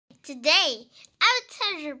Today, I will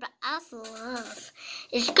tell you about love.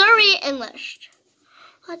 It's Korean English.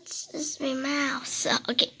 What is my mouse?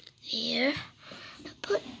 Okay, here.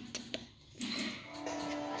 Put.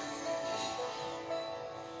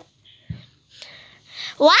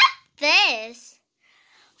 What this?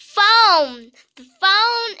 Phone. The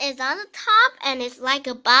phone is on the top and it's like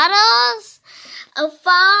a bottles. A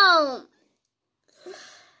phone.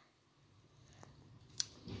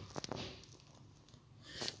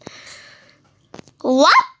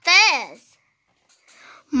 What this?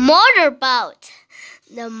 Motorboat.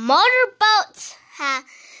 The motorboats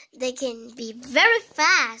they can be very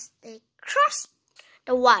fast. They cross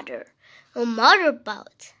the water. A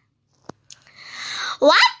motorboat.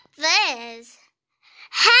 What this?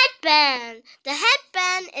 Headband. The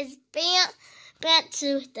headband is bent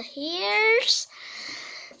to the ears.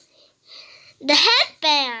 The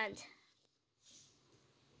headband.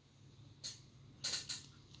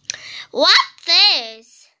 What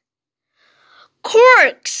this?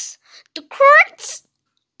 Corks. The corks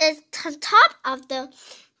is on top of the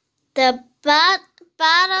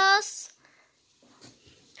bottles.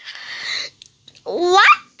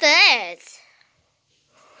 What this?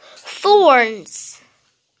 Thorns.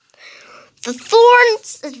 The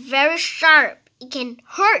thorns is very sharp. It can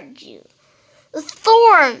hurt you. The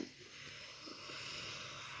thorn.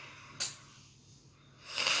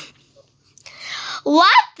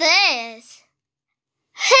 What this?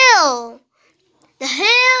 Heel. The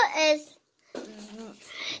heel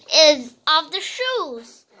is of the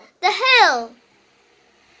shoes. The heel.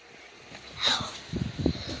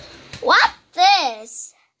 What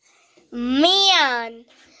this? Man.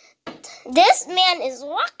 This man is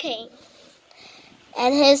walking.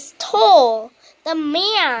 And he's tall. The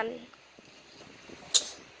man.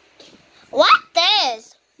 What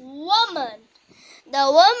this? Woman. The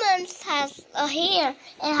woman has a hair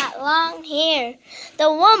and has long hair. The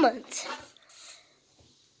woman.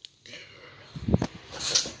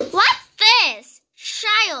 What this?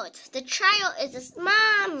 Child. The child is a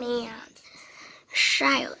small man.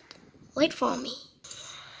 Child. Wait for me.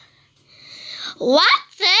 What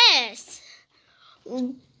this?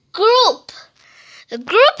 Group. The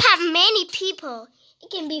group have many people. It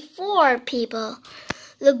can be 4 people.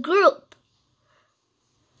 The group.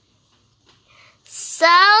 So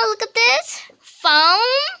look at this. Phone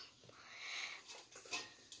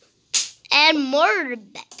and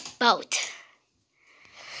motorboat.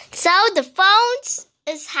 So the phones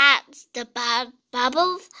has the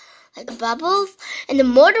bubbles, like bubbles, and the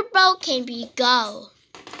motorboat can be go.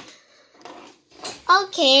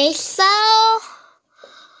 Okay, so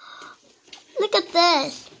look at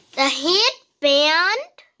this. The headband,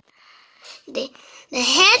 the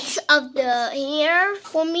heads of the hair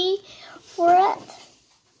for it,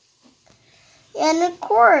 and the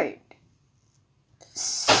cord.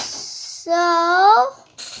 So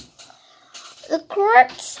the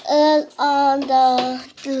cord is on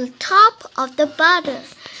the top of the bottom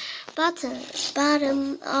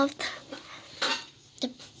of the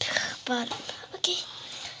bottom. Okay.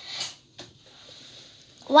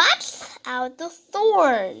 What's out the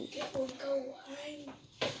thorn?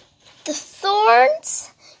 The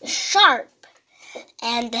thorns is sharp.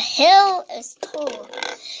 And the heel is tall.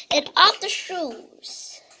 And off the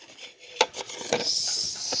shoes.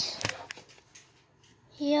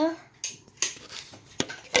 Here.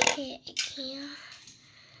 Here.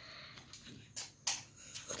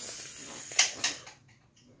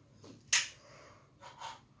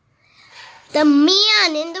 The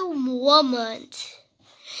man and the woman.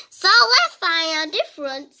 So let's find a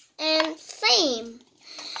difference and same.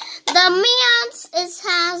 The man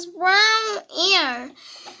has brown hair,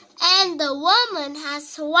 and the woman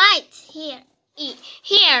has white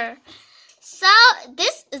hair. So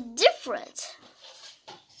this is different.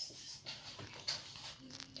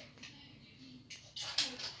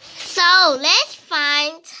 So let's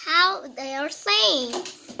find how they are same.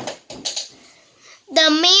 The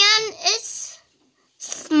man is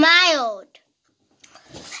smiled,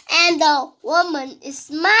 and the woman is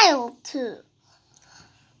smiled too.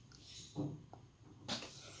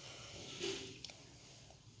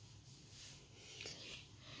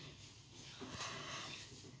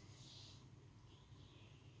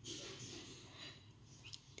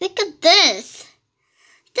 Look at this.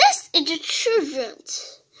 This is the children.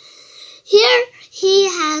 Here he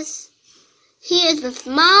is the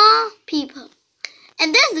small people.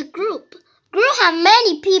 And this is a group. Group have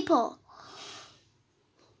many people.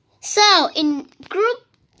 So in group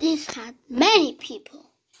this has many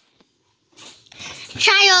people.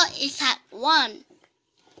 Child is at 1.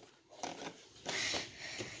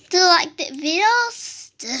 Do you like the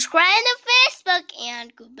videos? subscribe to Facebook,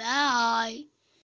 and goodbye.